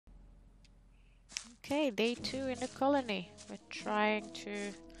Okay, day 2 in the colony. We're trying to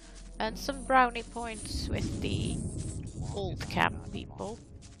earn some brownie points with the old camp people.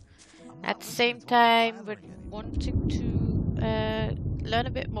 At the same time, we're wanting to learn a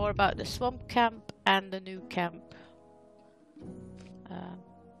bit more about the swamp camp and the new camp.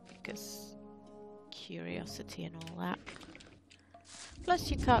 Because curiosity and all that.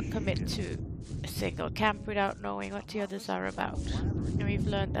 Plus, you can't commit to a single camp without knowing what the others are about. And we've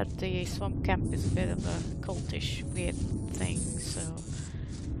learned that the swamp camp is a bit of a cultish, weird thing, so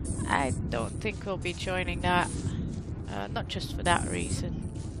I don't think we'll be joining that. Not just for that reason,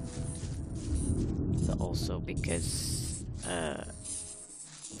 but also because,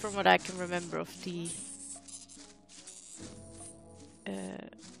 from what I can remember of the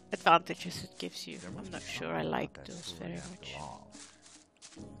advantages it gives you, I'm not sure I like those very much.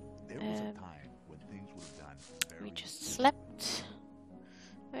 We just slept.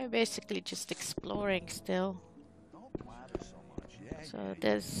 We're basically just exploring still. So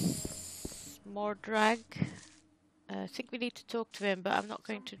there's more drag. I think we need to talk to him, but I'm not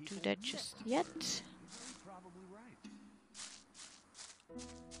going to do that just yet.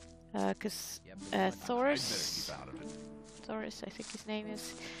 Because Thoris, I think his name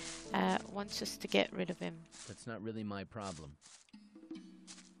is, wants us to get rid of him. That's not really my problem.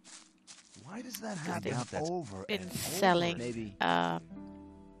 Why does that happen over been and selling Maybe.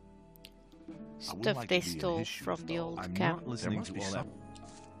 stuff they stole from the old camp. Listening to all that.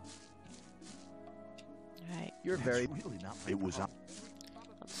 Right. You're very. Really not it was. Lots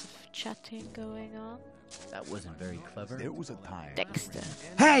of chatting going on. That wasn't very clever. There was a time. Dexter.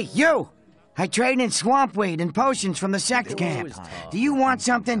 Hey, you! I trade in swamp weed and potions from the sect camp. Do you want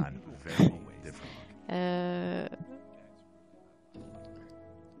something?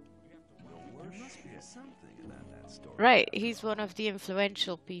 Right, he's one of the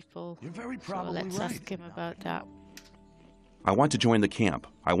influential people. You're very So probably let's right. ask him about that. I want to join the camp.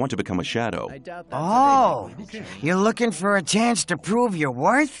 I want to become a shadow. I doubt that's Oh, you're looking for a chance to prove your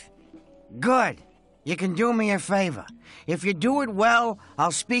worth? Good. You can do me a favor. If you do it well,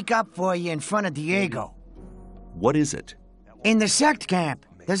 I'll speak up for you in front of Diego. What is it? In the sect camp,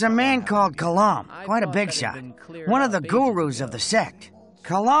 there's a man called Cavalorn, quite a big shot. One of the gurus of the sect.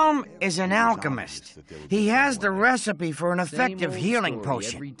 Cavalorn is an alchemist. He has the recipe for an effective healing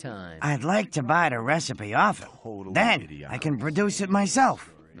potion. I'd like to buy the recipe off him. Then I can produce it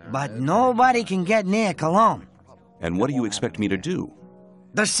myself. But nobody can get near Cavalorn. And what do you expect me to do?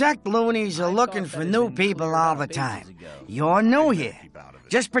 The sect loonies are looking for new people all the time. You're new here.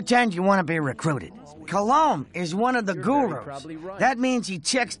 Just pretend you want to be recruited. Cavalorn is one of the gurus. That means he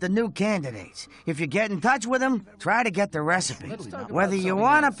checks the new candidates. If you get in touch with him, try to get the recipe. Whether you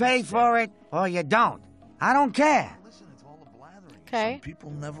want to pay for it or you don't. I don't care. Okay.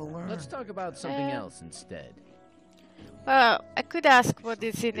 People never learn. Let's talk about something else instead. Well, I could ask what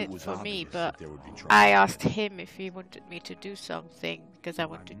is in it for me, but I asked him if he wanted me to do something because I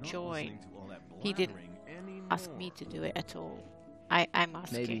want to join. He didn't ask me to do it at all. I'm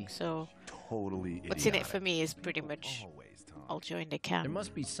asking, Maybe. so Totally what's in it for me is pretty much I'll join the camp. There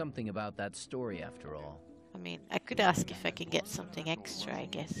must be something about that story after all. I mean, I could ask if I can get something extra, I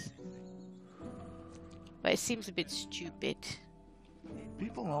guess. But it seems a bit stupid.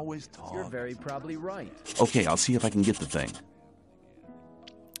 People always talk. You're very probably right. Okay, I'll see if I can get the thing.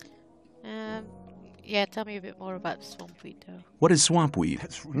 Yeah, tell me a bit more about swampweed, though. What is swampweed?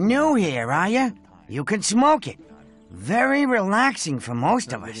 New here, are you? You can smoke it. Very relaxing for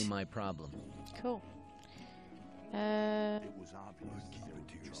most of Not really us. my problem. Cool. It was obvious.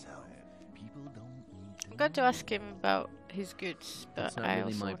 I'm going to ask him about his goods, but That's not I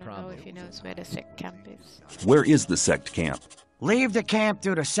really also my want to know problem. if he knows where the sect camp is. Where is the sect camp? Leave the camp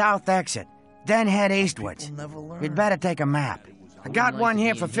through the south exit, then head eastwards. People never learn. You'd better take a map. I got Wouldn't one like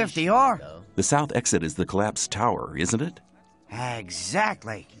here to for be 50 initiated, ore. though. The south exit is the collapsed tower, isn't it?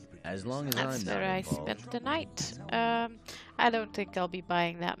 Exactly. As long as That's I'm where not I involved. spent the night. I don't think I'll be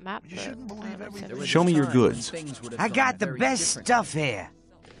buying that map. You but, shouldn't believe let's everything. have There a was Show a me your time when goods. things would have I gone got the very best different. stuff here.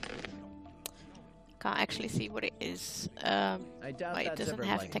 Can't actually see what it is. I doubt But it that's doesn't ever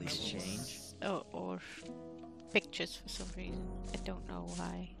have likely to change. textures or pictures for some reason. I don't know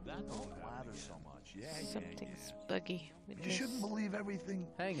why. Something's buggy with You this. shouldn't believe everything.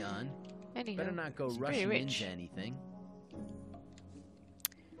 Hang on. Anyhow, Better not go it's pretty rushing rich. into anything.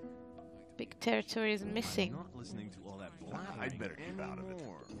 Big territory is missing. I'd better keep out of it.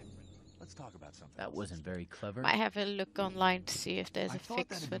 Let's talk about something. That wasn't very clever. Might have a look online to see if there's I a thought fix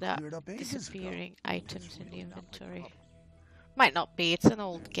that had for been that cleared up ages ago. disappearing items in the inventory. Might not be, it's an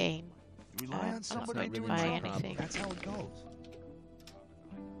old game. Rely I'm on not somebody going to to buy interrupt. anything. That's how it goes.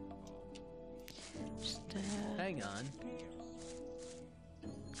 Hang on.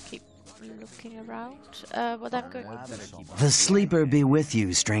 keep looking around. What I'm going. The sleeper be with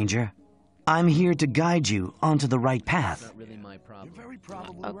you, stranger. I'm here to guide you onto the right path. Not really my problem. Very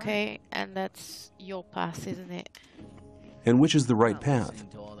probably Okay, and that's your path, isn't it? And which is the right path?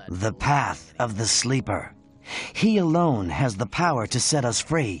 Listening to all that The path of the sleeper. He alone has the power to set us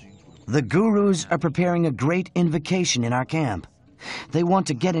free. The gurus are preparing a great invocation in our camp. They want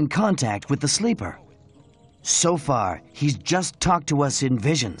to get in contact with the sleeper. So far, he's just talked to us in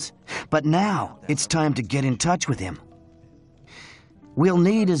visions, but now it's time to get in touch with him. We'll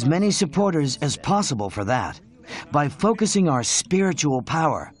need as many supporters as possible for that. By focusing our spiritual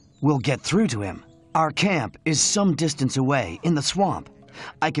power, we'll get through to him. Our camp is some distance away in the swamp.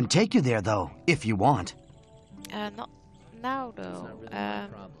 I can take you there, though, if you want. Not now, It's though. not really my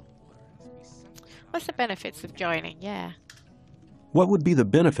problem. What's the benefits of joining? Yeah. What would be the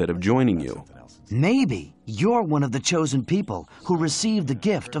benefit of joining you? Maybe you're one of the chosen people who received the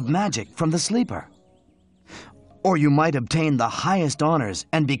gift of magic from the sleeper. Or you might obtain the highest honors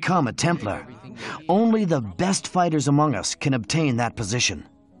and become a Templar. Only the best fighters among us can obtain that position.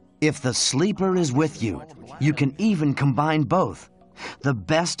 If the sleeper is with you, you can even combine both. The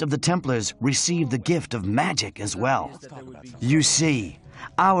best of the Templars receive the gift of magic as well. You see,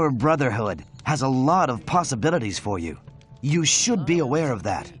 our brotherhood has a lot of possibilities for you. You should be aware of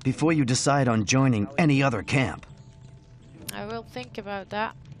that before you decide on joining any other camp. I will think about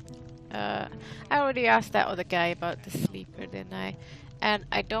that. I already asked that other guy about the sleeper, didn't I? And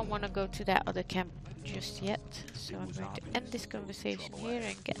I don't want to go to that other camp just yet. So I'm going to end this conversation here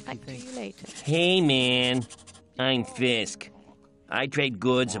and get back to you later. Hey man, I'm Fisk. I trade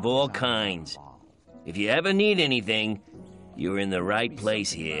goods of all kinds. If you ever need anything, you're in the right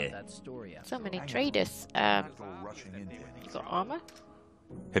place here. That story out. So many traders. You got armor?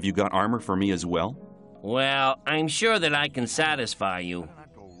 Have you got armor for me as well? Well, I'm sure that I can satisfy you.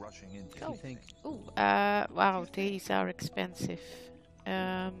 Oh. Ooh, wow, these are expensive.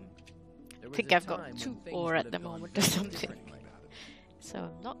 I think I've got 2 ore at the moment or something. So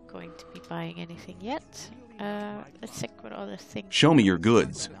I'm not going to be buying anything yet. Let's check what other things. Show me your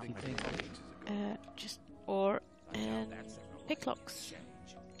goods. Just ore and picklocks.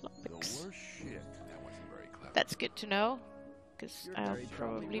 Lockpicks. That's good to know, because I'll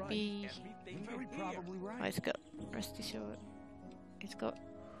probably be. Oh, it's got rusty sword. It's got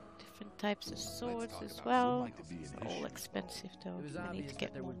different types of swords as well. It's all expensive though. It was I need obvious to that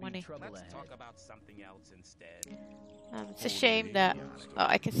get there more would be money. trouble ahead. It's a shame that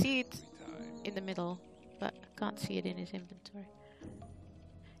I can see it in the middle, but I can't see it in his inventory.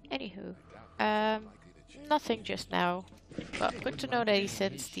 Anywho, nothing just now, but good to know that he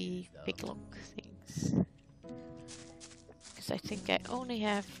sends the picklock things. Because I think I only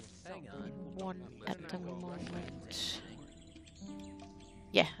have Hang on. one at the moment.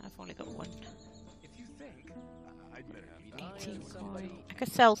 Yeah, I've only got one. 18 coin. I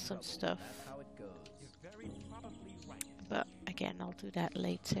could sell some stuff, How it goes. but again, I'll do that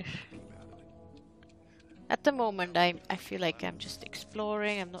later. At the moment, I feel like I'm just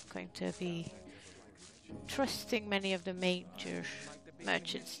exploring. I'm not going to be trusting many of the major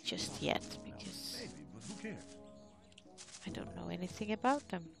merchants just yet, because I don't know anything about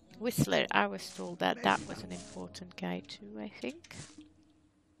them. Whistler, I was told that that was an important guy too, I think.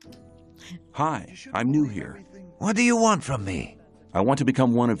 Hi, I'm new here. What do you want from me? I want to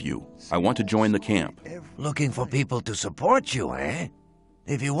become one of you. I want to join the camp. Looking for people to support you, eh?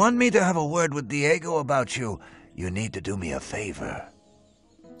 If you want me to have a word with Diego about you, you need to do me a favor.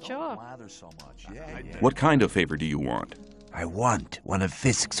 Sure. What kind of favor do you want? I want one of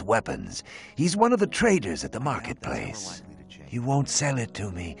Fisk's weapons. He's one of the traders at the marketplace. He won't sell it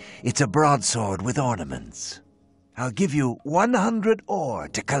to me. It's a broadsword with ornaments. I'll give you 100 ore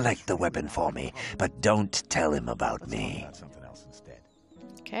to collect the weapon for me, but don't tell him about me.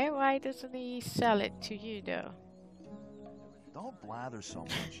 Okay, why doesn't he sell it to you though? Don't blather so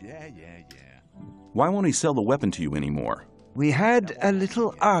much. Yeah. Why won't he sell the weapon to you anymore? We had a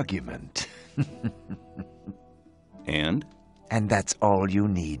little argument. And? And that's all you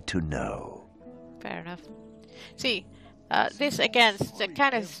need to know. Fair enough. See, this again is a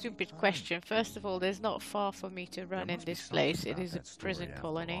kind of stupid question. First of all, there's not far for me to run in this place. It is a prison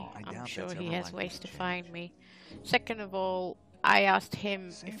colony. I'm sure he has ways to find me. Second of all, I asked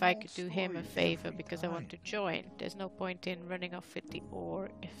him if I could do him a favor because I want to join. There's no point in running off with the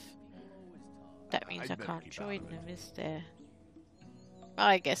ore if that means I can't join them, is there? Well,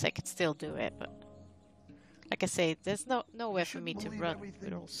 I guess I could still do it, but like I say, there's nowhere for me to run.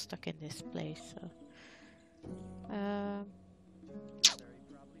 We're all stuck in this place, so.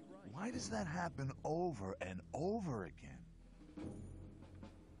 Why does that happen over and over again?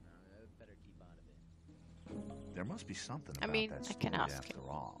 Better keep out of it. There must be something about I mean, that I can story ask him.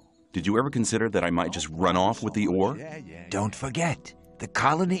 after all. Did you ever consider that I might just run off with the ore? Don't forget, the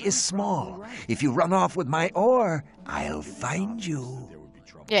colony is small. If you run off with my ore, I'll find you.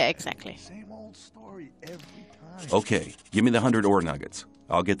 Yeah, exactly. Same old story every time. Okay, give me the 100 ore nuggets.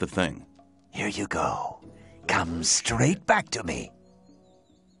 I'll get the thing. Here you go. Come straight back to me.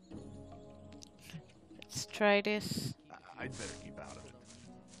 Let's try this. I'd better keep out of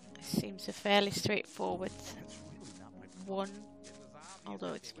it. Seems a fairly straightforward one,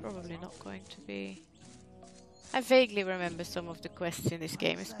 although it's probably not going to be. I vaguely remember some of the quests in this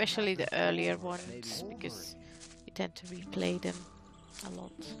game, especially the earlier ones, because you tend to replay them a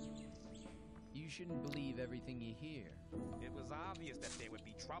lot. You shouldn't believe everything you hear. It was obvious that there would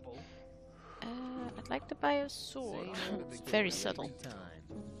be trouble. I'd like to buy a sword. Very subtle.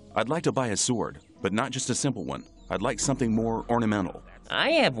 I'd like to buy a sword, but not just a simple one. I'd like something more ornamental.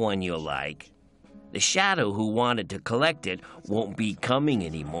 I have one you'll like. The shadow who wanted to collect it won't be coming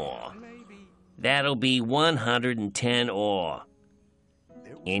anymore. That'll be 110 ore.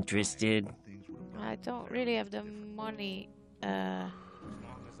 Interested? I don't really have the money at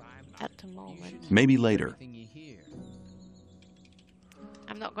the moment. Maybe later.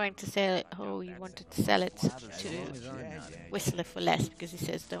 I'm not going to sell it. Oh, you wanted to sell it to Whistler for less because he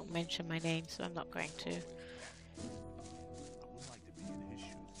says don't mention my name, so I'm not going to.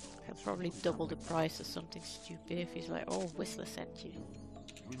 He'll probably double the price or something stupid if he's like, oh, Whistler sent you.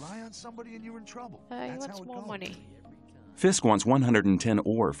 Rely on somebody and you're in trouble. He That's wants how it more goes. money. Fisk wants 110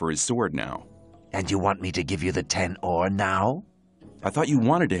 ore for his sword now. And you want me to give you the 10 ore now? I thought you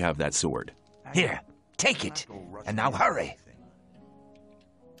wanted to have that sword. Here, take it. And now hurry.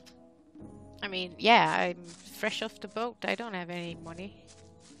 I mean, yeah, I'm fresh off the boat. I don't have any money.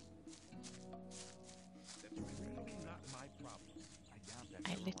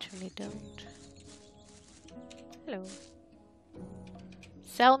 I literally don't. Hello.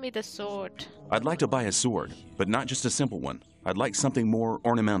 Sell me the sword. I'd like to buy a sword, but not just a simple one. I'd like something more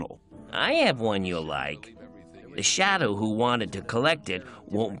ornamental. I have one you'll like. The shadow who wanted to collect it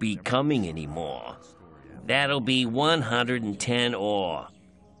won't be coming anymore. That'll be 110 ore.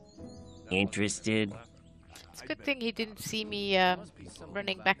 Interested? It's a good thing he didn't see me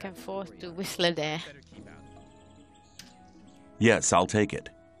running back and forth to Whistler there. Yes, I'll take it.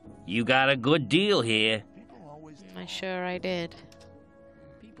 You got a good deal here. I'm sure I did.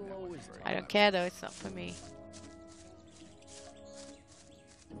 I don't care though, it's not for me.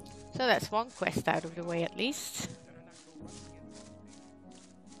 So that's one quest out of the way at least.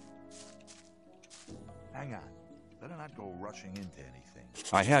 Hang on. Better not go rushing into anything.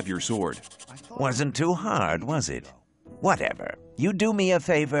 I have your sword. Wasn't too hard, was it? Whatever. You do me a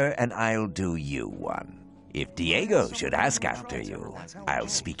favor, and I'll do you one. If Diego should ask after you, I'll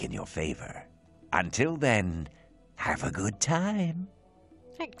speak in your favor. Until then, have a good time.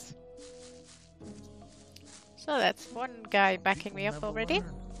 Thanks. So that's one guy backing me up already.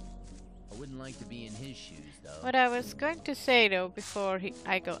 I wouldn't like to be in his shoes, though. What I was going to say though, before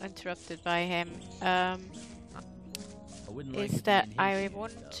I got interrupted by him, is that I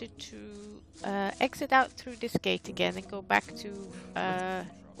wanted to exit out through this gate again and go back to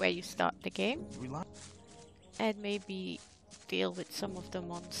where you start the game. And maybe deal with some of the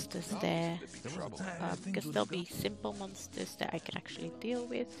monsters there. Because there'll be simple monsters that I can actually deal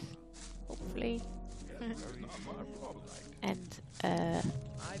with, hopefully. And,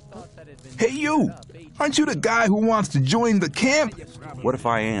 Hey you! Aren't you the guy who wants to join the camp? What if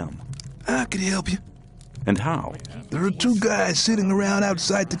I am? I could help you. And how? There are two guys sitting around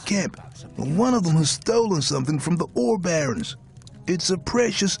outside the camp. One of them has stolen something from the ore barons. It's a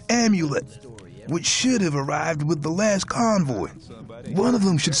precious amulet, which should have arrived with the last convoy. One of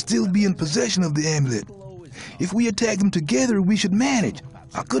them should still be in possession of the amulet. If we attack them together, we should manage.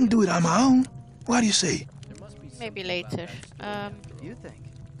 I couldn't do it on my own. What do you say? maybe later. You think?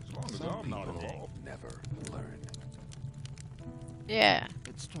 Some people never learn. Yeah.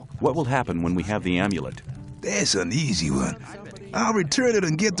 What will happen when we have the amulet? That's an easy one. I'll return it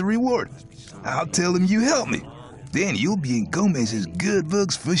and get the reward. I'll tell him you helped me. Then you'll be in Gomez's good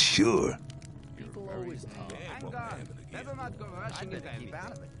books for sure.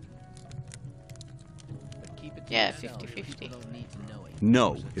 Yeah, 50-50.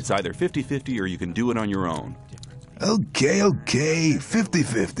 No, it's either 50-50 or you can do it on your own. Okay,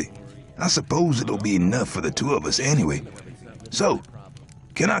 50-50. I suppose it'll be enough for the two of us anyway. So,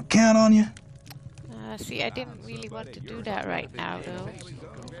 can I count on you? See, I didn't really want to do that right now, though.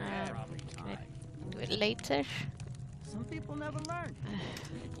 Can I do it later? Some people never learn.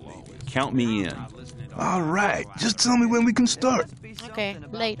 Count me in. All right, just tell me when we can start. Okay,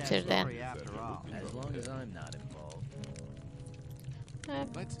 later then. As long as I'm not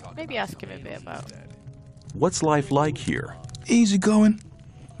involved. Maybe ask him a bit about. What's life like here? Easy going.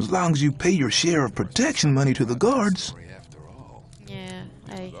 As long as you pay your share of protection money to the guards. Yeah,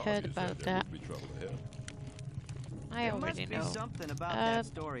 I heard about that. I already know. Something about that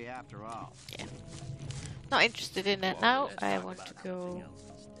story after all. Yeah. Not interested in it now. I want to go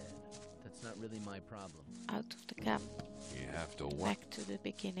That's not really my problem. out of the camp. You have to Back to the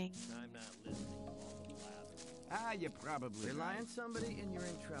beginning. You probably rely on somebody and you're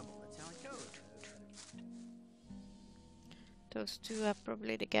in trouble. That's how it goes. Those two are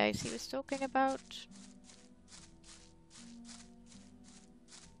probably the guys he was talking about.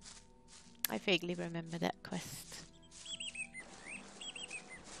 I vaguely remember that quest.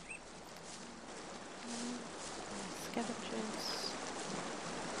 Scavengers.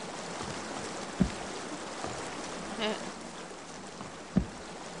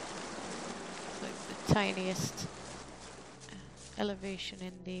 Like the tiniest elevation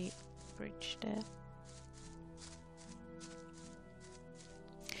in the bridge there.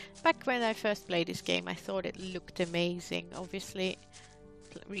 Back when I first played this game, I thought it looked amazing. Obviously,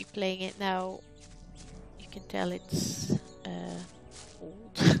 replaying it now, you can tell it's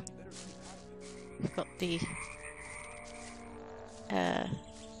old. It's got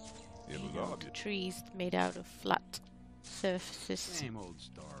the trees made out of flat surfaces. Same old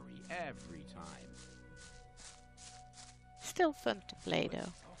story every time. Still fun to play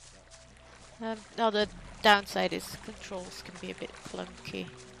though. Now the downside is controls can be a bit clunky.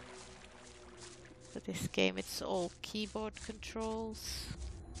 For this game it's all keyboard controls,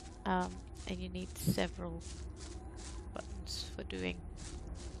 and you need several buttons for doing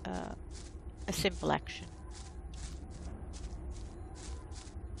a simple action.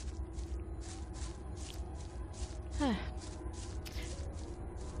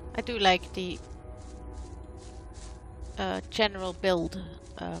 I do like the general build,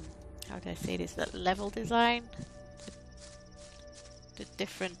 how do I say this, that level design. The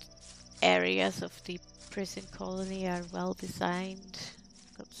different areas of the prison colony are well designed.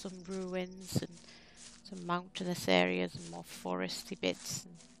 Got some ruins and some mountainous areas and more foresty bits.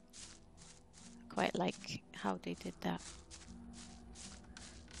 And I quite like how they did that.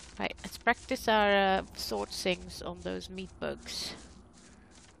 Right, let's practice our sword sings on those meat bugs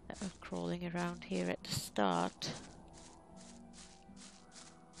that were crawling around here at the start.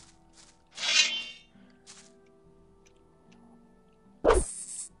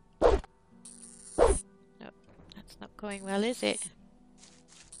 No, that's not going well, is it?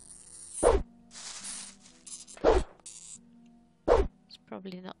 It's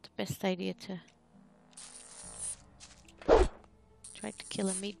probably not the best idea to try to kill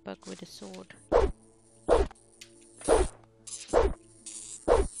a meat bug with a sword.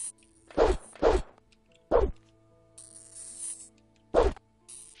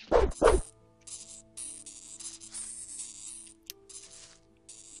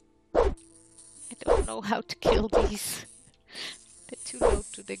 I don't know how to kill these. They're too low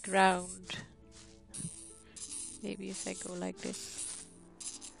to the ground. Maybe if I go like this.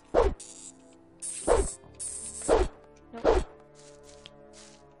 Nope.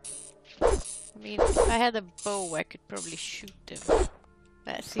 I mean, if I had a bow, I could probably shoot them.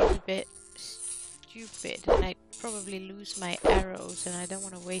 That seems a bit stupid, and I'd probably lose my arrows, and I don't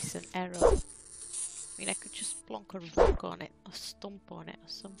want to waste an arrow. I mean, I could just plonk a rock on it, or stomp on it, or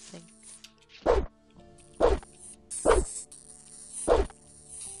something.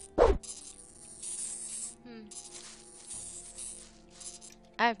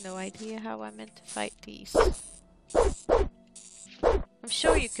 I have no idea how I'm meant to fight these. I'm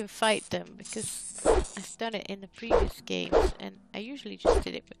sure you can fight them because I've done it in the previous games and I usually just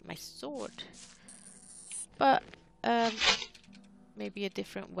did it with my sword. But maybe a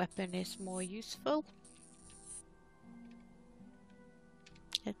different weapon is more useful.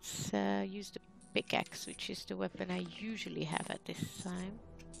 Let's use the pickaxe, which is the weapon I usually have at this time.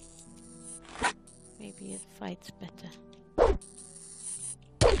 Maybe it fights better.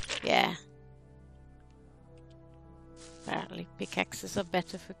 Yeah. Apparently pickaxes are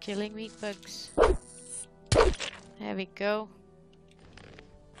better for killing meat bugs. There we go.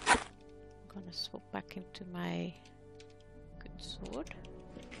 I'm gonna swap back into my good sword.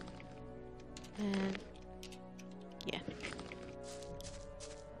 And yeah.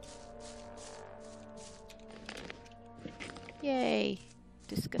 Yay!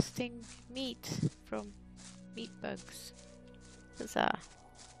 Disgusting meat from meat bugs. Huzzah!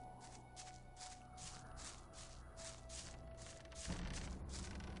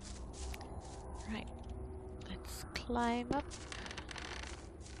 Right, let's climb up.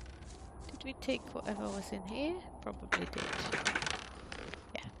 Did we take whatever was in here? Probably did.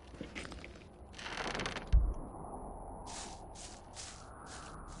 Yeah.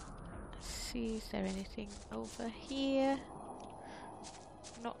 Let's see, is there anything over here?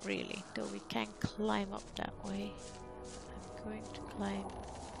 Not really, though we can climb up that way. I'm going to climb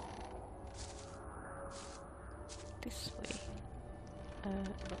this way.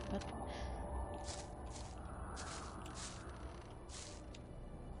 But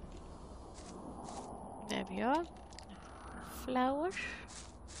there we are. Flower.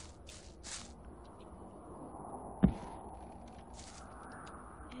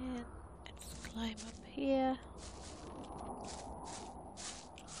 And let's climb up here.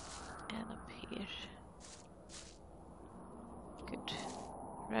 And up here. Good.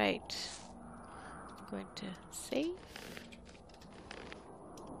 Right. I'm going to save.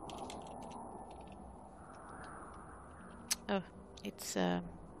 Oh, it's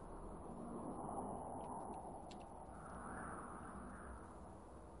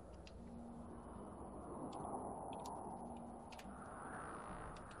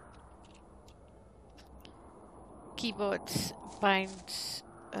keyboards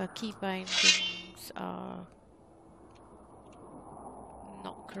key bindings are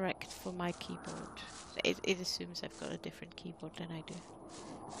not correct for my keyboard. It assumes I've got a different keyboard than I do.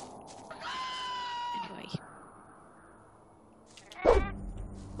 Anyway.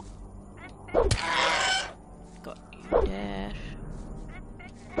 Got you there.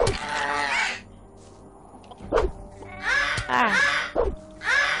 Ah!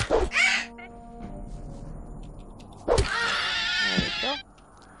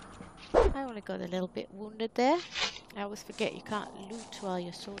 I got a little bit wounded there. I always forget you can't loot while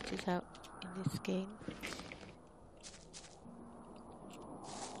your sword is out in this game.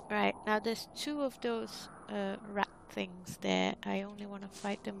 Right, now there's two of those rat things there. I only want to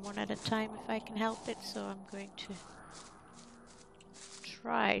fight them one at a time if I can help it, so I'm going to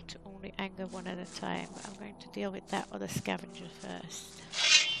try to only anger one at a time. But I'm going to deal with that other scavenger first.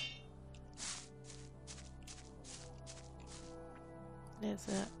 There's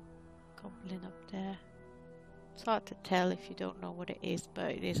a goblin up there. It's hard to tell if you don't know what it is, but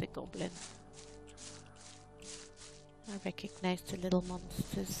it is a goblin. I recognize the little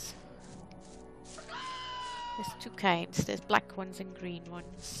monsters. There's two kinds. There's black ones and green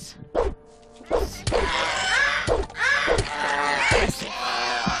ones. Oops.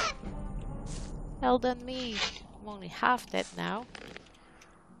 Well done me. I'm only half dead now.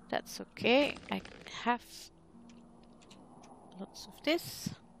 That's okay. I have lots of this.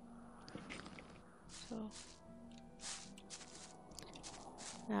 So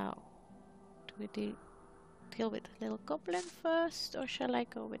now, do we deal with the little goblin first, or shall I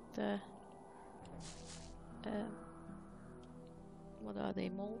go with the what are they,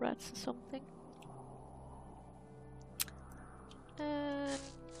 mole rats or something?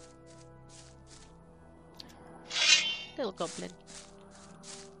 Little goblin.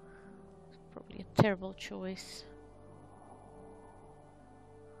 Probably a terrible choice.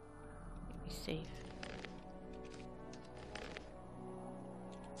 Be safe.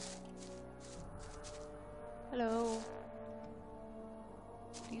 Hello.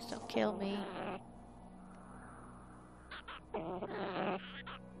 Please don't kill me.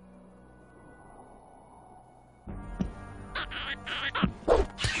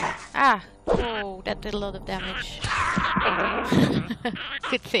 Ah! Oh, that did a lot of damage.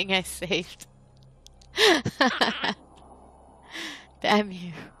 Good thing I saved. Damn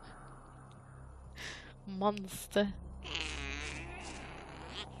you. Monster.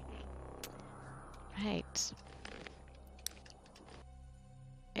 Right.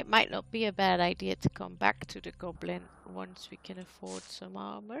 It might not be a bad idea to come back to the goblin once we can afford some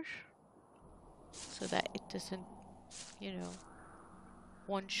armor. So that it doesn't, you know,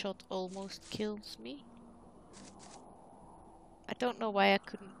 one shot almost kills me. I don't know why I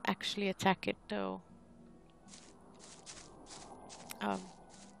couldn't actually attack it though. I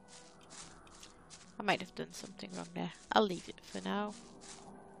might have done something wrong there. I'll leave it for now.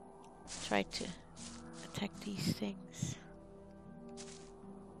 Try to attack these things.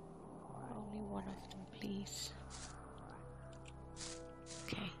 Only one of them, please.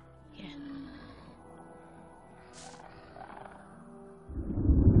 Okay, yeah.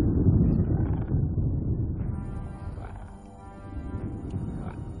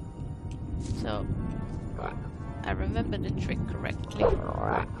 So, I remember the trick correctly.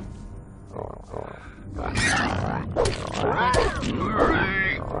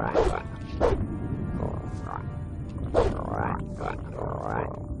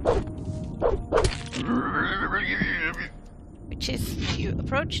 which is you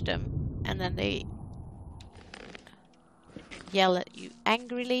approach them and then they yell at you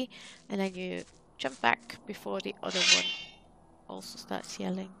angrily, and then you jump back before the other one also starts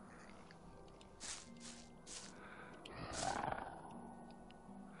yelling.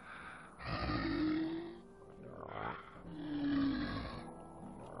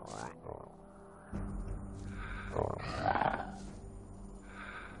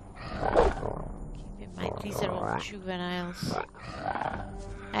 Keep in mind, these are all juveniles.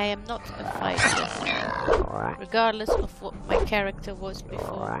 I am not a fighter. Regardless of what my character was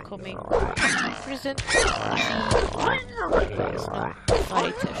before coming to prison, he is not a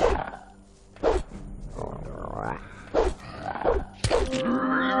fighter.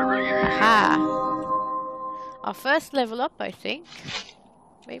 Aha! Our first level up, I think.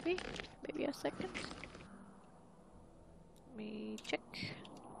 Maybe a second. Let me check.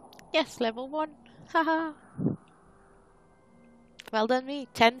 Yes, level 1. Haha! Well done me.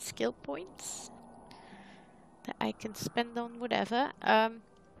 10 skill points that I can spend on whatever.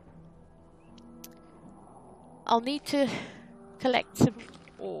 I'll need to collect some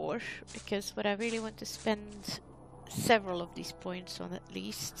ore, because what I really want to spend several of these points on, at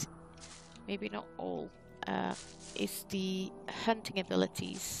least, maybe not all, is the hunting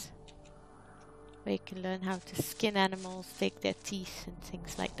abilities, where you can learn how to skin animals, take their teeth and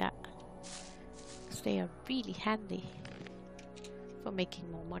things like that, because they are really handy for making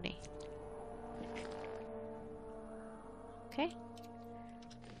more money. Okay,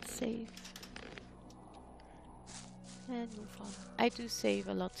 save and move on. I do save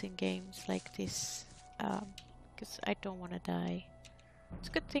a lot in games like this because I don't want to die. It's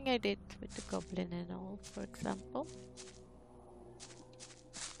a good thing I did with the goblin and all, for example.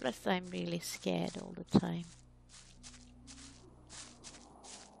 Plus I'm really scared all the time.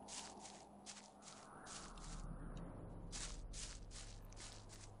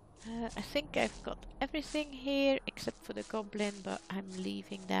 I think I've got everything here except for the goblin, but I'm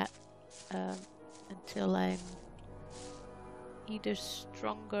leaving that until I'm either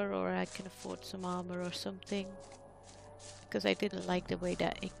stronger or I can afford some armor or something, because I didn't like the way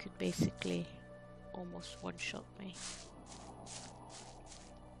that it could basically almost one-shot me.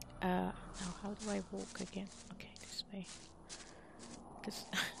 Now how do I walk again? Okay, this way. Because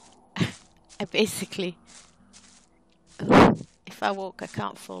I basically... if I walk, I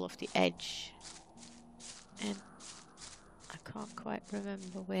can't fall off the edge, and I can't quite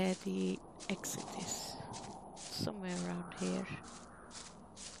remember where the exit is. Somewhere around here.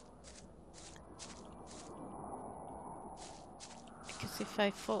 Because if I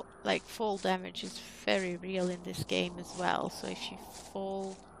fall, like, fall damage is very real in this game as well. So if you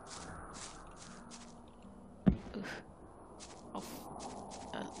fall off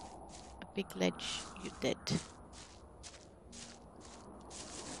a big ledge, you're dead.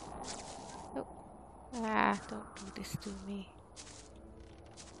 Ah, don't do this to me.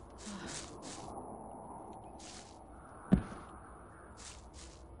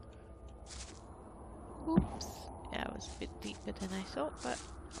 Oops. Yeah, it was a bit deeper than I thought, but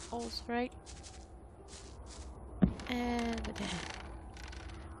all's right. And there.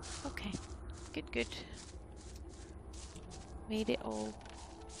 Okay. Good, good. Made it all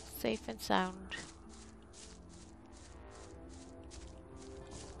safe and sound.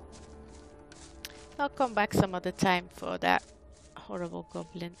 I'll come back some other time for that horrible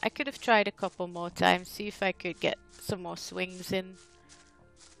goblin. I could have tried a couple more times, see if I could get some more swings in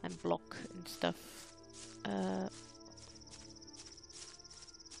and block and stuff.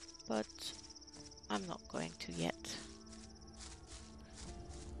 But I'm not going to yet.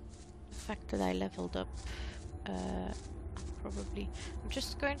 The fact that I leveled up, I'm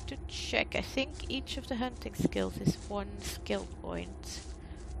just going to check. I think each of the hunting skills is 1 skill point.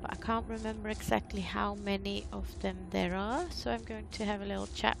 But I can't remember exactly how many of them there are, so I'm going to have a little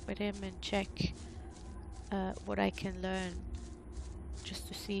chat with him and check what I can learn, just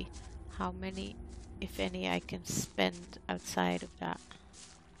to see how many, if any, I can spend outside of that.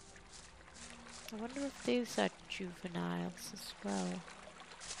 I wonder if these are juveniles as well.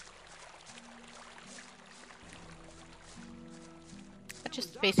 I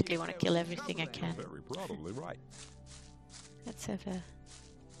just basically want to kill everything I can. Very probably right. Let's have a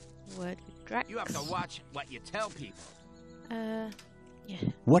word with Drax. You have to watch what you tell people.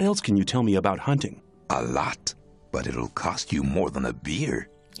 Yeah. What else can you tell me about hunting? A lot, but it'll cost you more than a beer.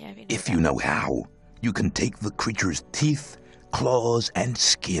 Yeah, if you know how, you can take the creature's teeth, claws, and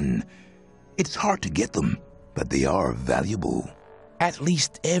skin. It's hard to get them, but they are valuable. At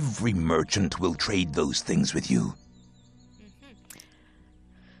least every merchant will trade those things with you.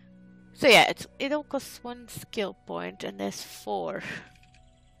 So yeah, it all costs 1 skill point, and there's 4.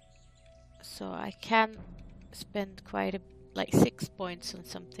 So I can spend quite like 6 points on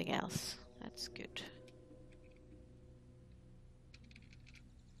something else. That's good.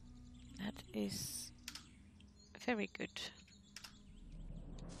 That is very good.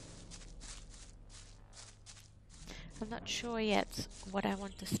 I'm not sure yet what I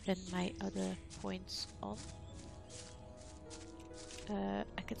want to spend my other points on.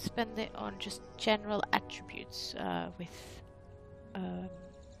 I could spend it on just general attributes with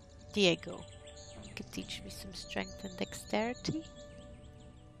Diego. He could teach me some strength and dexterity.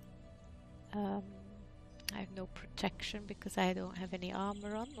 I have no protection because I don't have any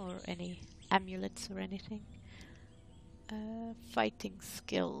armor on or any amulets or anything. Fighting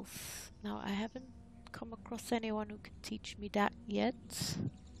skills. Now I haven't come across anyone who can teach me that yet.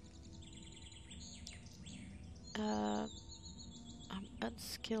 I'm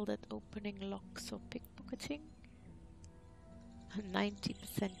unskilled at opening locks or pickpocketing. A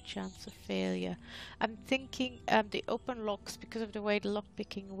 90% chance of failure. I'm thinking the open locks, because of the way the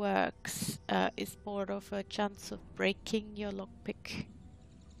lockpicking works, is more of a chance of breaking your lockpick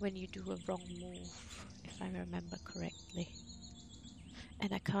when you do a wrong move, if I remember correctly.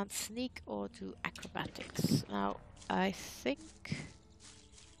 And I can't sneak or do acrobatics. Now, I think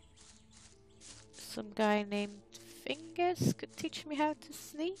some guy named Fingers could teach me how to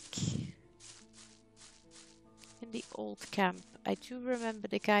sneak. In the old camp. I do remember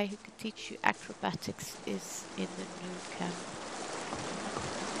the guy who could teach you acrobatics is in the new camp.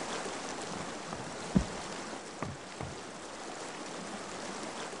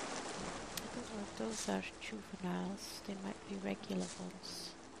 I don't know if those are juveniles. They might be regular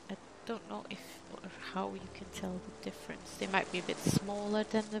ones. I don't know if or how you can tell the difference. They might be a bit smaller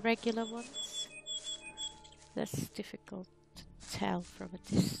than the regular ones. That's difficult to tell from a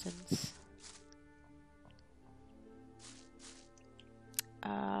distance.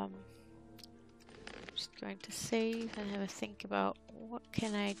 Just going to save and have a think about what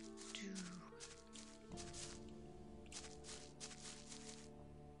can I do.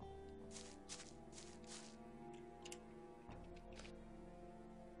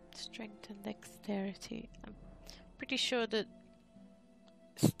 Strength and dexterity. I'm pretty sure the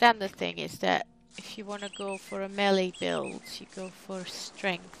standard thing is that if you want to go for a melee build, you go for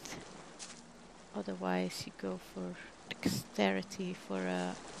strength. Otherwise, you go for dexterity for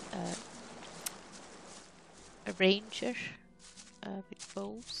a ranger with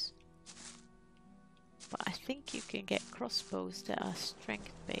bows. But I think you can get crossbows that are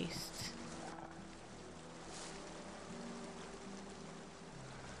strength based.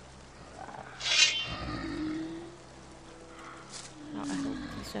 Now I hope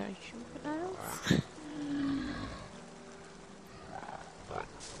these are juveniles.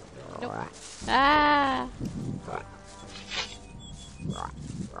 Nope. Ah!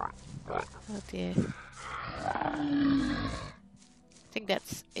 Oh dear. I think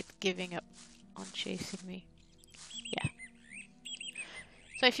that's it giving up on chasing me. Yeah.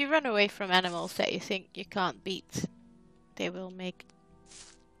 So if you run away from animals that you think you can't beat, they will make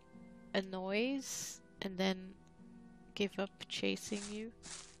a noise and then give up chasing you.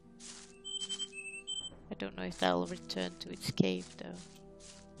 I don't know if that'll return to its cave though.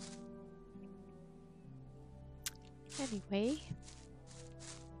 Anyway,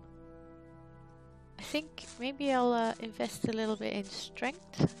 I think maybe I'll invest a little bit in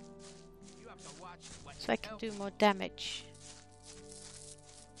strength so I can do more damage.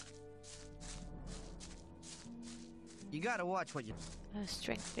 You gotta watch what you...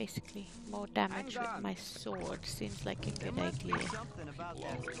 Strength, basically. More damage with my sword seems like a good idea.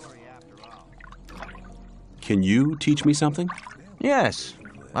 Can you teach me something? Yes,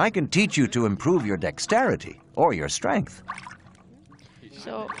 I can teach you to improve your dexterity or your strength.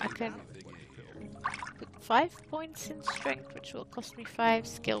 So I can put 5 points in strength, which will cost me 5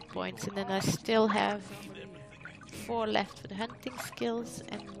 skill points, and then I still have 4 left for the hunting skills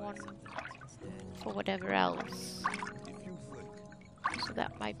and 1 for whatever else. So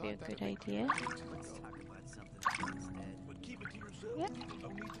that might be a good idea. Yep.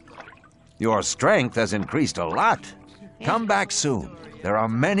 Your strength has increased a lot. Yeah. Come back soon. There are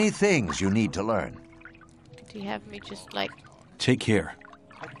many things you need to learn. Do you have me just like Take care.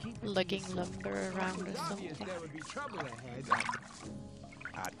 lugging lumber around or something?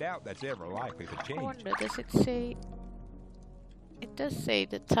 I doubt that's ever likely to I change. wonder, does it say... It does say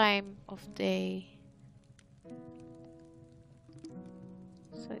the time of day.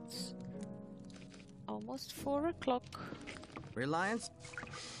 So it's almost 4 o'clock. Reliance?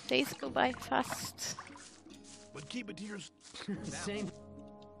 Days go by fast. But keep it to yourself. Same.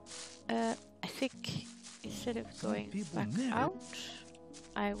 I think instead of going back out,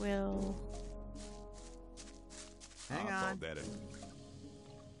 I will... Hang on.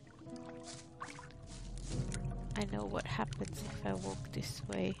 I know what happens if I walk this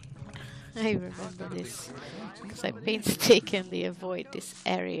way. I remember this because I painstakingly avoid this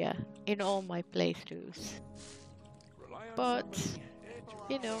area in all my playthroughs. But,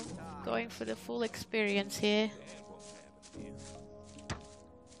 you know, going for the full experience here.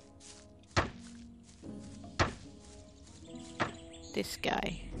 This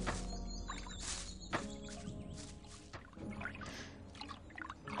guy.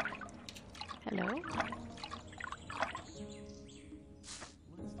 Hello?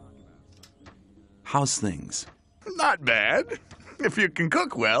 How's things? Not bad. If you can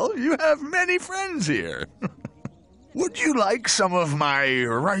cook well, you have many friends here. Would you like some of my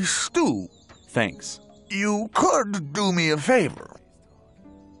rice stew? Thanks. You could do me a favor.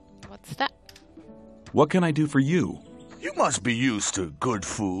 What's that? What can I do for you? You must be used to good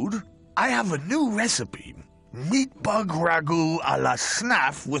food. I have a new recipe. Meat bug ragu a la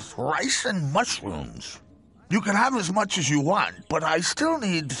Snaf with rice and mushrooms. You can have as much as you want, but I still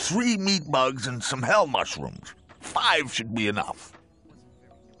need 3 meat bugs and some hell mushrooms. 5 should be enough.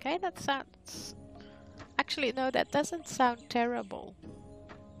 Okay, that sounds... Actually, no, that doesn't sound terrible.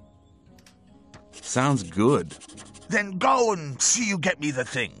 Sounds good. Then go and see you get me the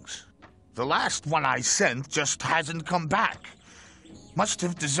things. The last one I sent just hasn't come back. Must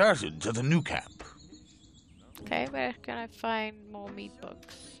have deserted to the new camp. Okay, where can I find more meat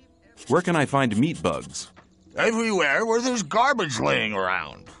bugs? Where can I find meat bugs? Everywhere where there's garbage laying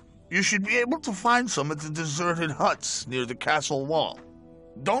around. You should be able to find some at the deserted huts near the castle wall.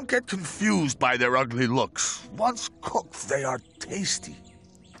 Don't get confused by their ugly looks. Once cooked, they are tasty.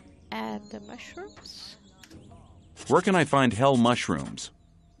 And the mushrooms? Where can I find hell mushrooms?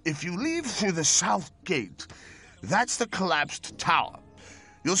 If you leave through the south gate, that's the collapsed tower.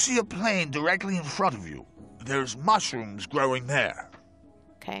 You'll see a plain directly in front of you. There's mushrooms growing there.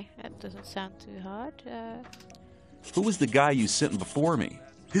 Okay, that doesn't sound too hard. Who was the guy you sent before me?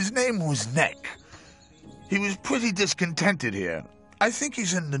 His name was Neck. He was pretty discontented here. I think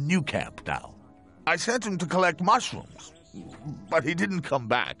he's in the new camp now. I sent him to collect mushrooms, but he didn't come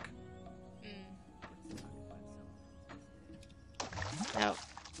back. Now,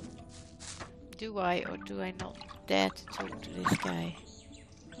 do I or do I not dare to talk to this guy?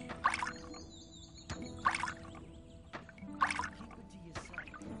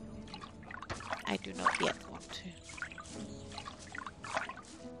 I do not yet want to.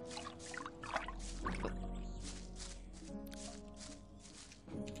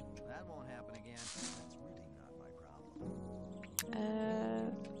 That won't happen again. That's really not my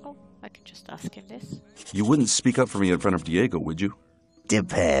problem. Oh, I can just ask him this. You wouldn't speak up for me in front of Diego, would you?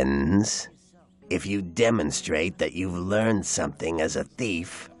 Depends. If you demonstrate that you've learned something as a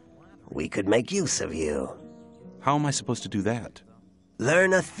thief, we could make use of you. How am I supposed to do that?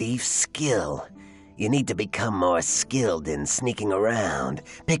 Learn a thief's skill. You need to become more skilled in sneaking around,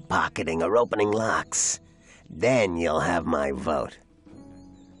 pickpocketing, or opening locks. Then you'll have my vote.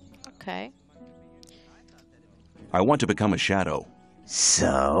 Okay. I want to become a shadow.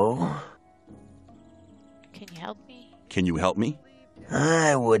 So? Can you help me? Can you help me?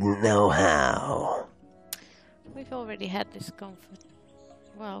 I wouldn't know how. We've already had this comfort.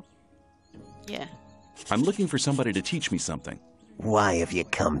 Well, yeah. I'm looking for somebody to teach me something. Why have you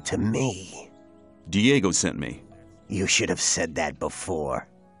come to me? Diego sent me. You should have said that before.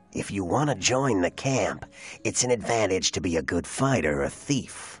 If you want to join the camp, it's an advantage to be a good fighter or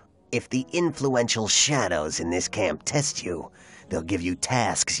thief. If the influential shadows in this camp test you, they'll give you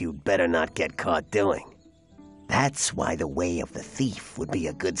tasks you'd better not get caught doing. That's why the way of the thief would be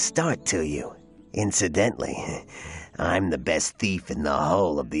a good start to you. Incidentally, I'm the best thief in the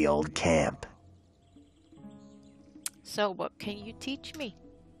whole of the old camp. So what can you teach me?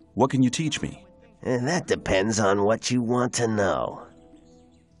 What can you teach me? That depends on what you want to know.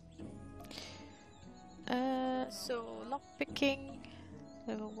 So lockpicking,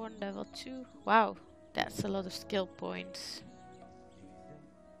 level 1, level 2. Wow, that's a lot of skill points.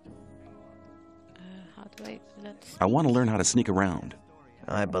 How do I learn this? I want to learn how to sneak around.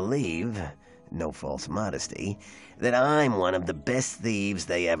 I believe, no false modesty, that I'm one of the best thieves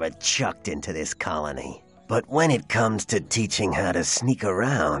they ever chucked into this colony. But when it comes to teaching how to sneak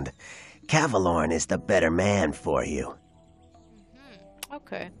around, Cavalorn is the better man for you.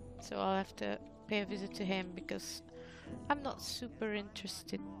 Okay, so I'll have to pay a visit to him because I'm not super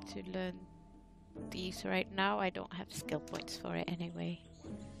interested to learn these right now. I don't have skill points for it anyway.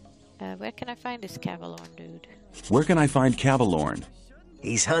 Where can I find this Cavalorn dude? Where can I find Cavalorn?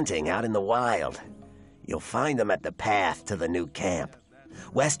 He's hunting out in the wild. You'll find him at the path to the new camp.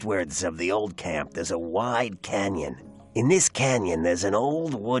 Westwards of the old camp, there's a wide canyon. In this canyon, there's an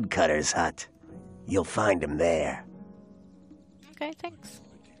old woodcutter's hut. You'll find him there. Okay, thanks.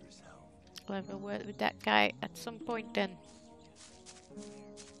 I'll have a word with that guy at some point then.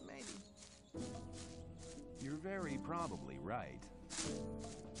 Maybe. You're very probably right.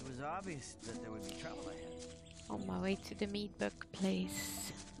 It was obvious that there would be trouble ahead. On my way to the meatbug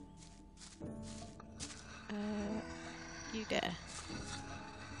place. You there.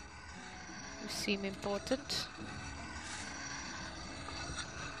 You seem important.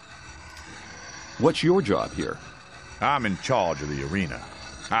 What's your job here? I'm in charge of the arena.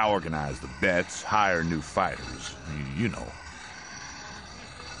 I organize the bets, hire new fighters. You know.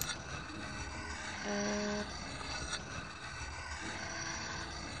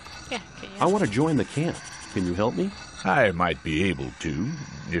 Yeah, can you I want to join the camp. Can you help me? I might be able to,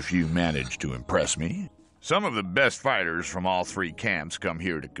 if you manage to impress me. Some of the best fighters from all three camps come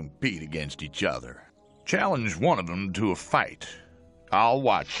here to compete against each other. Challenge one of them to a fight. I'll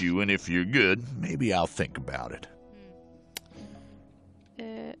watch you, and if you're good, maybe I'll think about it.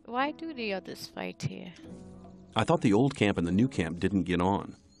 Why do the others fight here? I thought the old camp and the new camp didn't get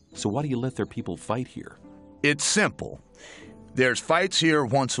on. So why do you let their people fight here? It's simple. There's fights here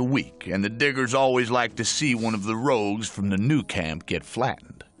once a week, and the diggers always like to see one of the rogues from the new camp get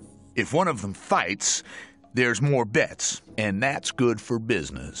flattened. If one of them fights, there's more bets, and that's good for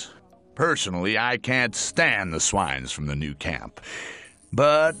business. Personally, I can't stand the swines from the new camp.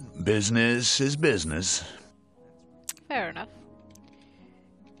 But business is business. Fair enough.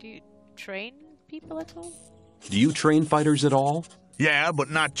 Do you train people at all? Do you train fighters at all? Yeah, but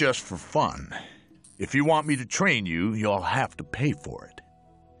not just for fun. If you want me to train you, you'll have to pay for it.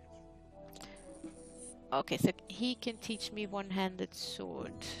 Okay, so he can teach me one-handed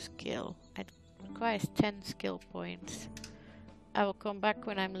sword skill. It requires 10 skill points. I will come back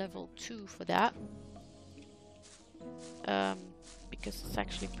when I'm level 2 for that. Because it's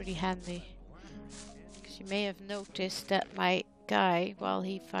actually pretty handy. Because you may have noticed that my guy, while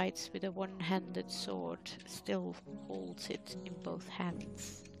he fights with a one-handed sword, still holds it in both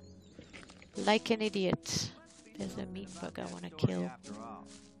hands. Like an idiot. There's a meat bug I want to kill.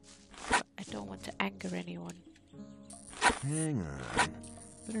 But I don't want to anger anyone. Hang on.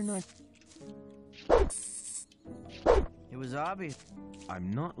 Better not. It was obvious.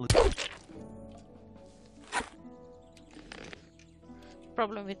 I'm not looking.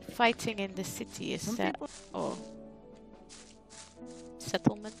 Problem with fighting in the city is that, or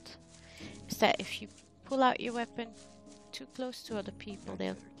settlement, is that if you pull out your weapon too close to other people,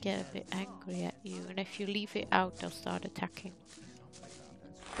 they'll get a bit angry at you, and if you leave it out, they'll start attacking.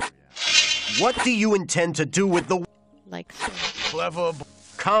 What do you intend to do with the... Like so. Clever.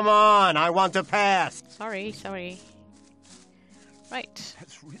 Come on, I want to pass. Sorry. Right.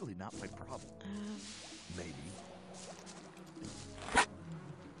 That's really not my problem. Maybe.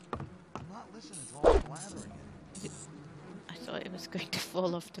 I'm not listening to all the blathering. I thought it was going to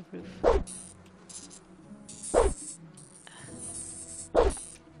fall off the roof.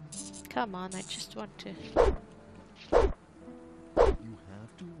 Come on, I just want to... You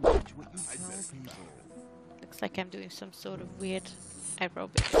have to watch what you tell people. Looks like I'm doing some sort of weird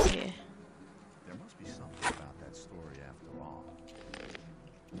aerobics here. There must be something about that story after all.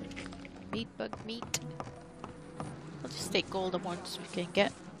 Meatbug meat. I'll just take all the ones we can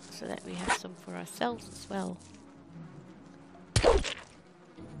get, so that we have some for ourselves as well. There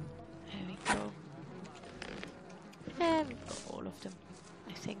we go. And we've got all of them,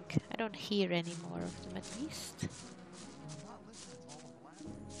 I think. I don't hear any more of them at least.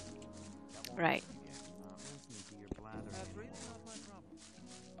 Right.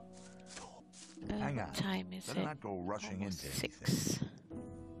 Hang on. What time is Better it? not go rushing into 6.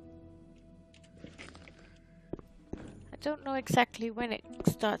 I don't know exactly when it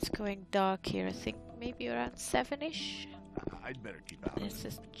starts going dark here. I think maybe around 7ish. I'd better keep out. There's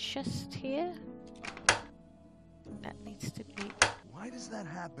this chest here. That needs to be Why does that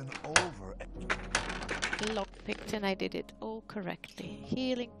happen over? lockpicked, and I did it all correctly.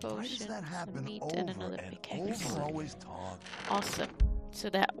 Healing potion, some meat, and another pickaxe. Always talk. Awesome. So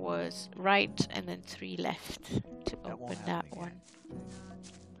that was right, and then 3 left to open that one.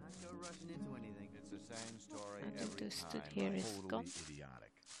 Understood here is gone.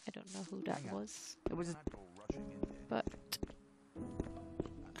 I don't know who that was. It was, but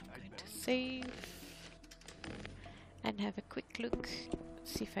I'm going to save and have a quick look.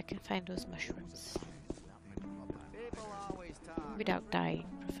 See if I can find those mushrooms without dying,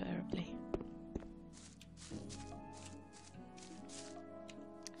 preferably.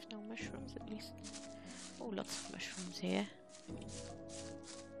 mushrooms at least. Oh, lots of mushrooms here.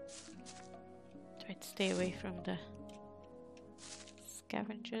 Try to stay away from the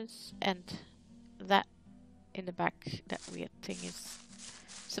scavengers. And that in the back, that weird thing is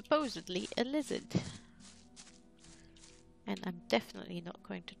supposedly a lizard. And I'm definitely not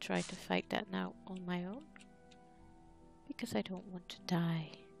going to try to fight that now on my own. Because I don't want to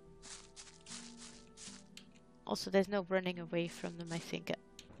die. Also, there's no running away from them, I think, at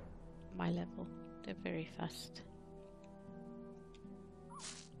my level. They're very fast.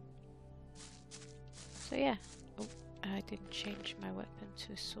 So yeah. Oh, I didn't change my weapon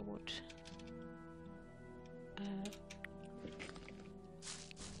to a sword.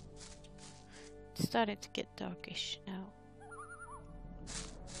 It's starting to get darkish now.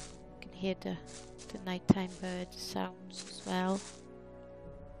 You can hear the nighttime bird sounds as well.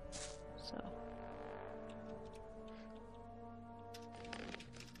 So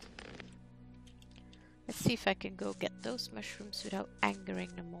let's see if I can go get those mushrooms without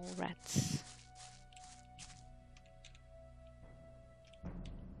angering the mole rats.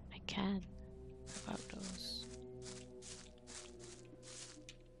 I can. How about those?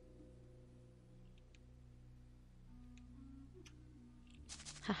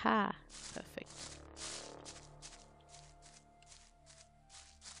 Haha, perfect.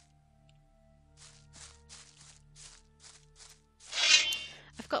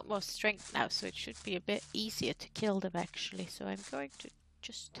 I've got more strength now, so it should be a bit easier to kill them actually. So I'm going to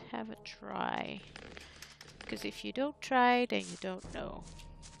just have a try. Because if you don't try, then you don't know.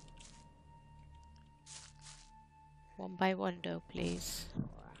 One by one though, please.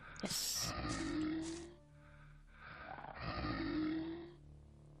 Yes.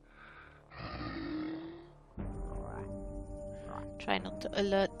 Try not to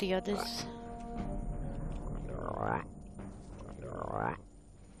alert the others.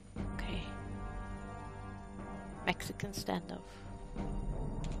 Okay. Mexican standoff.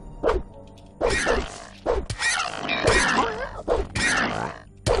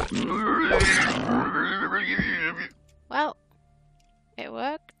 Well, it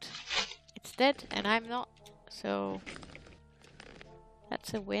worked. It's dead and I'm not, so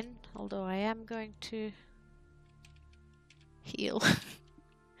that's a win, although I am going to heal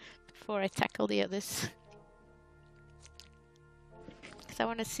before I tackle the others. Because I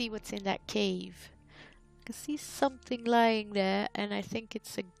want to see what's in that cave. I can see something lying there and I think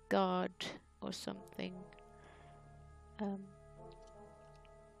it's a god or something.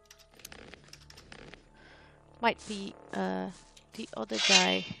 Might be the other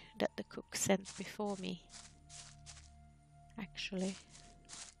guy that the cook sent before me, actually.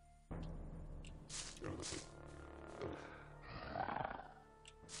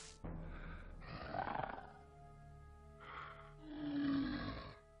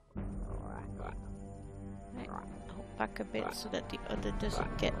 Right, I'll back a bit so that the other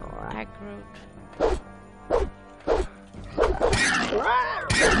doesn't get aggroed.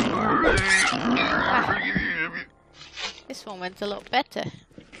 This one went a lot better.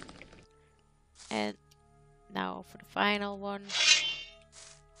 And now for the final one.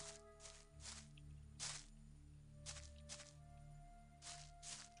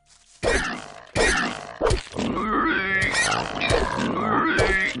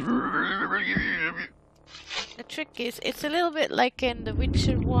 The trick is, it's a little bit like in The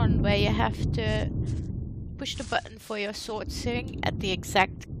Witcher 1 where you have to push the button for your sword swing at the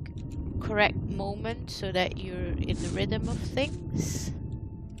exact correct moment so that you're in the rhythm of things.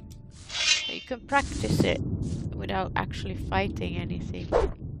 So you can practice it without actually fighting anything.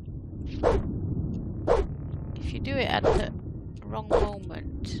 If you do it at the wrong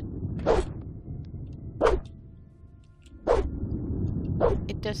moment,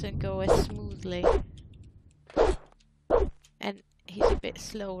 it doesn't go as smoothly. And he's a bit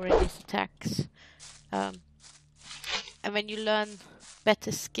slower in his attacks. And when you learn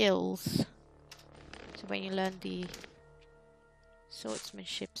better skills, so when you learn the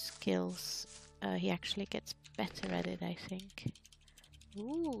swordsmanship skills, he actually gets better at it, I think.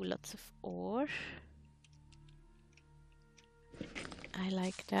 Ooh, lots of ore. I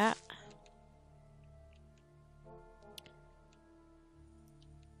like that.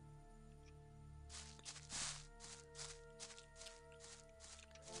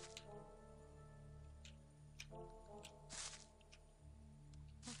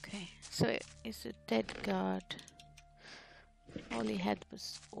 Okay, so it is a dead god. All he had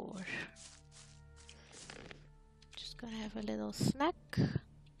was ore. Just gonna have a little snack.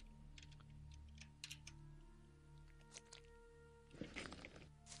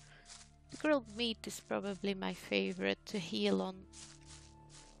 The grilled meat is probably my favorite to heal on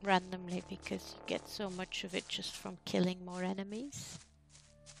randomly because you get so much of it just from killing more enemies.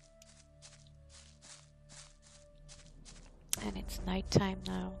 And it's nighttime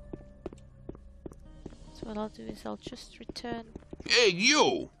now. So what I'll do is I'll just return. Hey,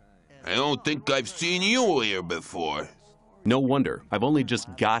 you! I don't think I've seen you here before. No wonder. I've only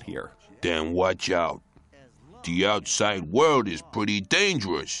just got here. Then watch out. The outside world is pretty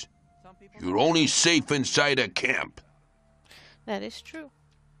dangerous. You're only safe inside a camp. That is true.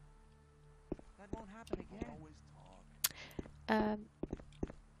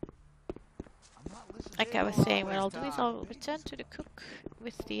 Like I was saying, what I'll do is I'll return to the cook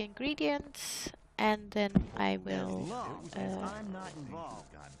with the ingredients, and then I will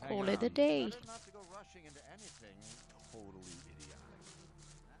call it a day.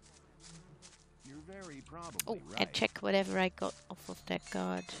 Oh, and check whatever I got off of that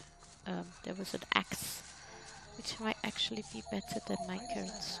guard. There was an axe, which might actually be better than my current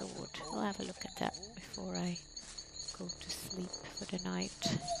sword. I'll have a look at that before I go to sleep for the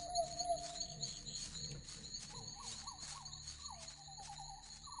night.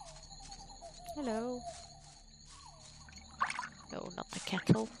 Hello. No, not the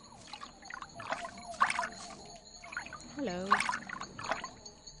kettle. Hello.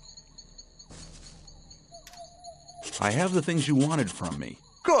 I have the things you wanted from me.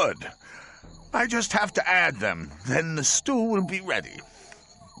 Good. I just have to add them. Then the stew will be ready.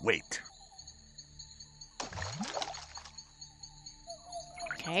 Wait.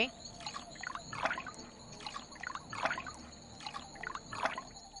 Okay.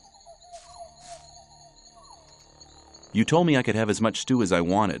 You told me I could have as much stew as I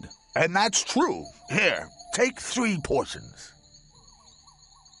wanted. And that's true. Here, take 3 portions.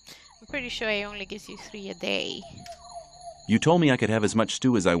 I'm pretty sure he only gives you 3 a day. You told me I could have as much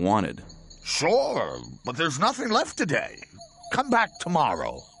stew as I wanted. Sure, but there's nothing left today. Come back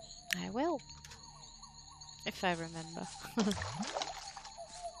tomorrow. I will. If I remember.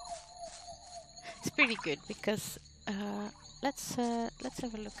 It's pretty good because let's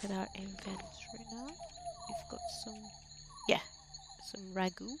have a look at our inventory now. We've got some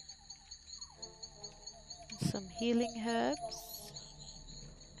ragu, some healing herbs.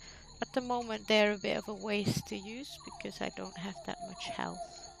 At the moment they're a bit of a waste to use because I don't have that much health.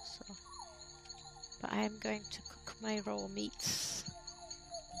 So, but I am going to cook my raw meats.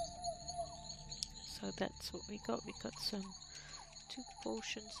 So that's what we got. We got some 2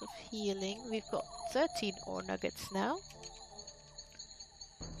 potions of healing. We've got 13 ore nuggets now.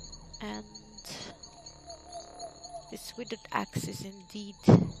 And this withered axe is indeed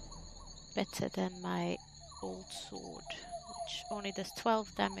better than my old sword, which only does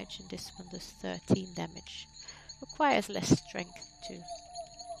 12 damage and this one does 13 damage. Requires less strength too.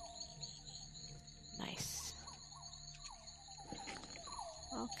 Nice.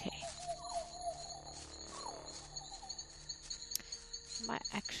 Okay. Might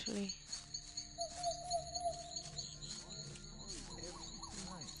actually...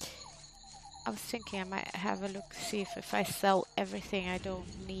 I was thinking I might have a look, see if I sell everything I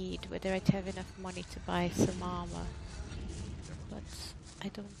don't need, whether I'd have enough money to buy some armor. But I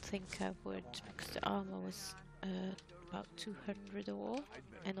don't think I would, because the armor was about 200 ore,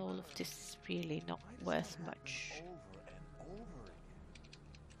 and all of this is really not worth much.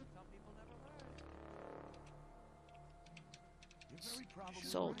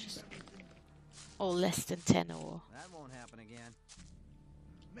 It's all just all less than 10 ore. That won't happen again.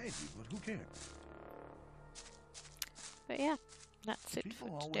 Maybe, but who cares? But yeah, that's it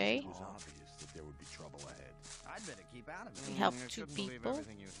for today. It was obvious that there would be trouble ahead. I'd better keep out of it. We helped 2 people.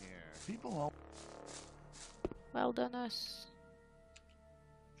 People. Well done us.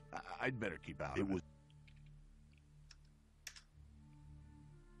 I'd better keep out of it.